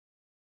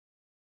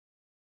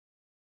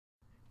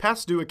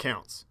Past due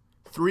accounts.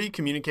 3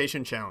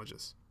 communication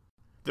challenges.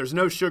 There's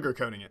no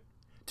sugarcoating it.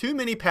 Too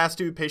many past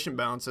due patient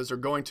balances are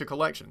going to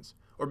collections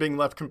or being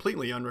left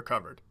completely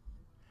unrecovered.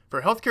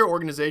 For healthcare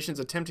organizations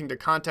attempting to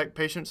contact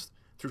patients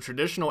through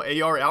traditional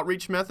AR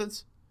outreach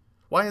methods,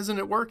 why isn't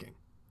it working?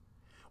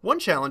 One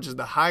challenge is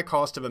the high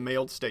cost of a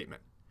mailed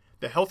statement.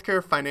 The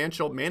Healthcare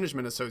Financial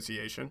Management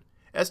Association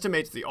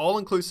estimates the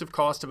all-inclusive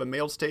cost of a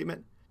mailed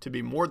statement to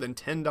be more than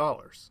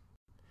 $10.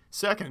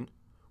 Second,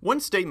 one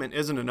statement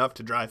isn't enough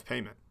to drive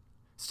payment.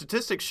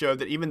 Statistics show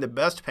that even the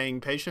best paying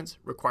patients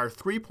require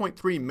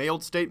 3.3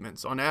 mailed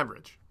statements on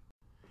average.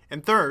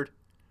 And third,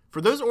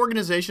 for those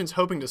organizations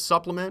hoping to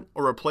supplement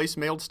or replace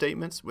mailed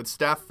statements with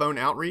staff phone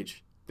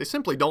outreach, they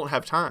simply don't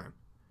have time.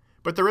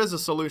 But there is a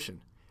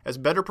solution, as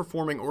better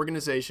performing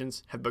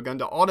organizations have begun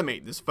to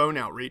automate this phone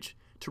outreach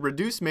to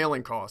reduce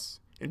mailing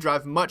costs and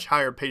drive much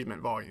higher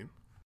payment volume.